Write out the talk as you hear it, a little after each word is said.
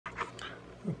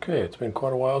Okay, it's been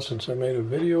quite a while since I made a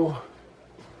video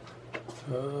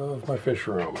of my fish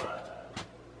room.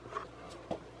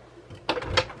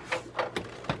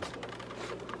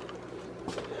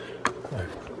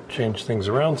 I've changed things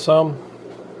around some.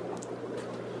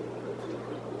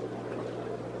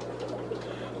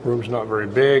 Room's not very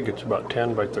big, it's about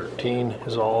 10 by 13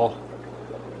 is all.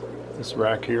 This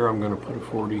rack here I'm going to put a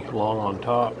 40 long on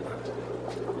top.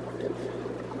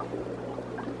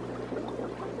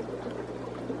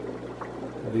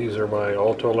 These are my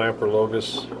Alto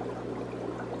Lamprologus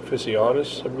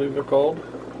Fasciatus, I believe they're called.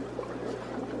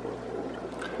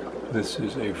 This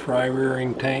is a fry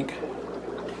rearing tank.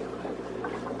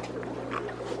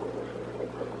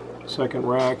 Second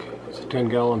rack is a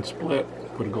 10-gallon split.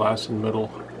 Put a glass in the middle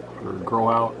for grow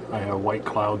out. I have white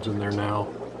clouds in there now.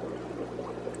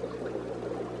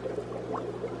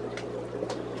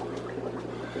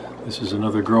 This is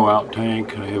another grow out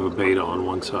tank. I have a beta on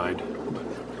one side.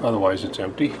 Otherwise it's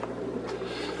empty.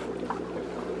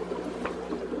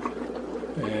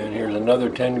 And here's another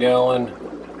 10-gallon.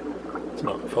 It's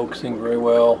not focusing very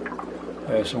well.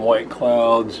 I have some white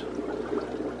clouds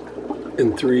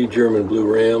and 3 German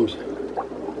blue rams.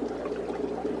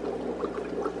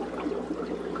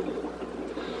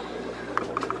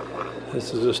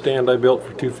 This is a stand I built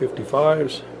for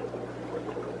 255s.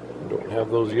 I don't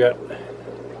have those yet.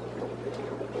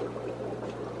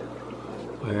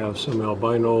 I have some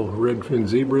albino redfin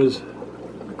zebras,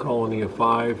 a colony of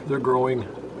 5. They're growing.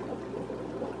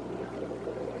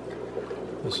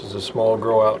 This is a small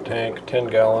grow out tank,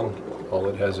 10-gallon. All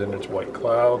it has in it's white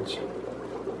clouds.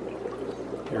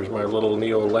 Here's my little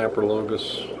Neo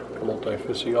Lamprologus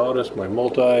multifasciatus, my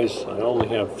multis. I only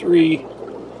have 3.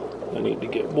 I need to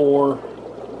get more.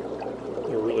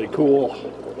 They're really cool.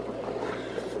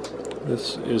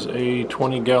 This is a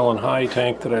 20-gallon high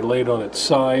tank that I laid on its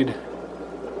side.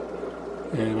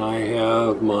 And I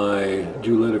have my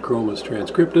Julidachromis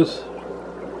transcriptus.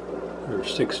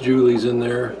 There's 6 Julies in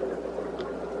there.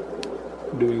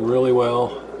 Doing really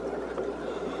well.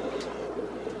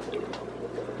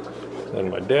 Then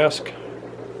my desk.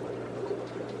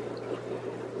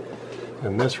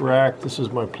 And this rack, this is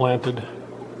my planted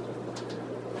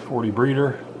 40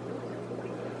 breeder.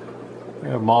 I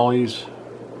have mollies,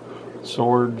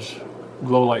 swords,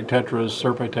 glow light tetras,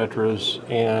 serpi tetras,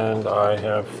 and I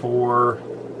have 4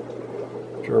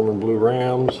 German blue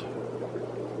rams.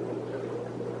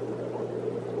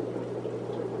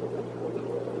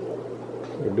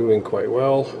 They're doing quite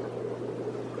well.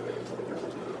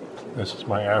 This is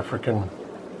my African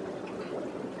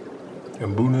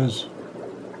Mbunas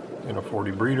in a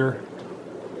 40 breeder.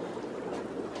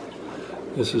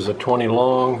 This is a 20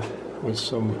 long with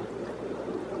some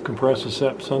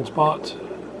compressicept sunspots.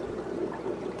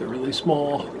 They're really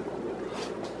small.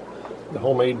 The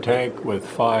homemade tank with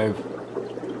 5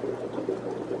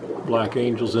 black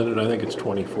angels in it. I think it's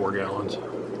 24 gallons.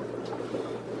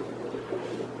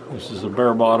 This is a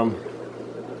bare bottom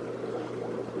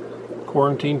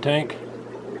quarantine tank.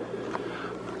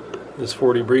 This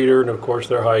 40 breeder, and of course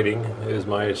they're hiding, is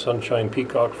my sunshine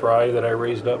peacock fry that I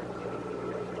raised up.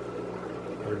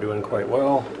 They're doing quite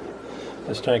well.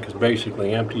 This tank is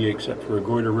basically empty except for a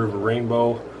Goiter River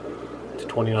rainbow. It's a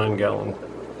 29-gallon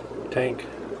tank.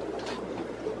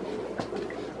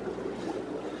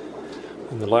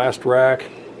 In the last rack,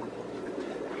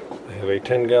 I have a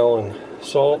 10-gallon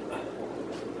salt,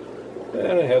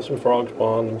 and I have some frog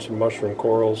spawn and some mushroom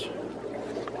corals,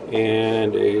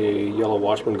 and a yellow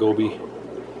watchman goby.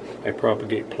 I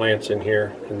propagate plants in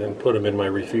here and then put them in my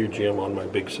refugium on my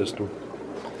big system.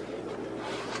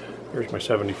 Here's my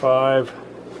 75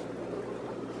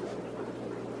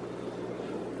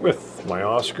 with my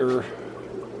Oscar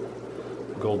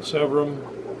gold severum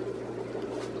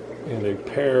and a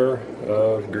pair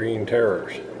of green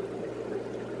terrors.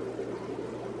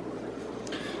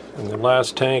 And the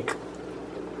last tank,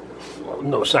 well,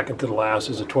 no, second to the last,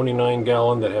 is a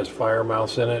 29-gallon that has fire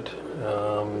mouths in it.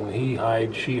 He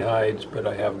hides, she hides, but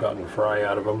I have gotten fry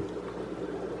out of them,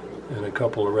 and a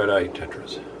couple of red-eye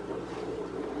tetras.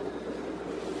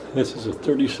 This is a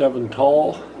 37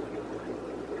 tall,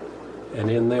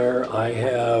 and in there I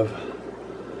have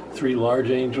 3 large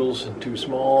angels and 2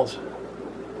 smalls.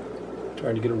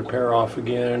 Trying to get them to pair off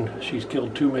again. She's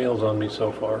killed 2 males on me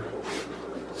so far.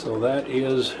 So that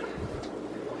is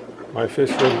my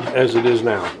fish room as it is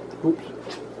now. Oops.